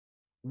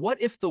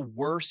What if the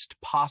worst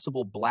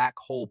possible black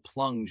hole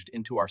plunged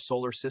into our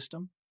solar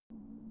system?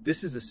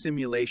 This is a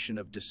simulation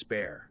of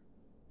despair,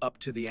 up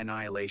to the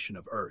annihilation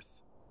of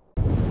Earth.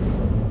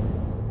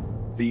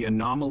 The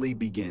anomaly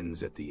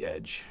begins at the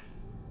edge.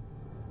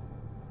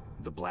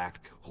 The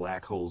black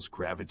hole's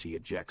gravity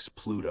ejects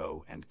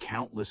Pluto and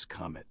countless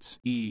comets.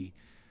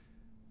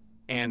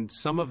 And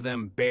some of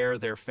them bare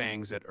their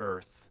fangs at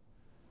Earth.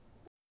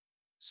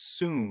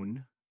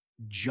 Soon,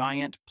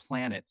 giant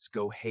planets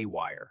go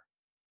haywire.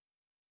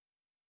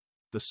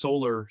 The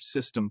solar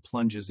system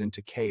plunges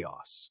into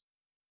chaos.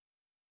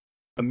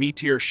 A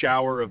meteor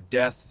shower of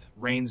death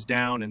rains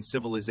down and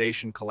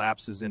civilization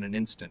collapses in an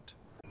instant.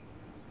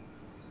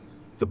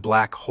 The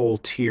black hole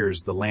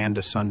tears the land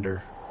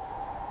asunder.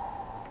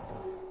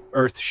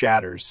 Earth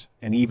shatters,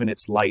 and even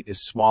its light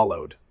is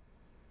swallowed.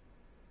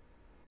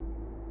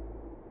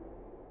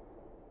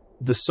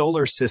 The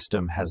solar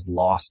system has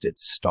lost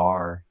its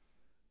star.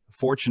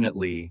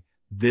 Fortunately,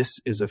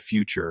 this is a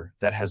future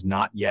that has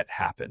not yet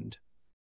happened.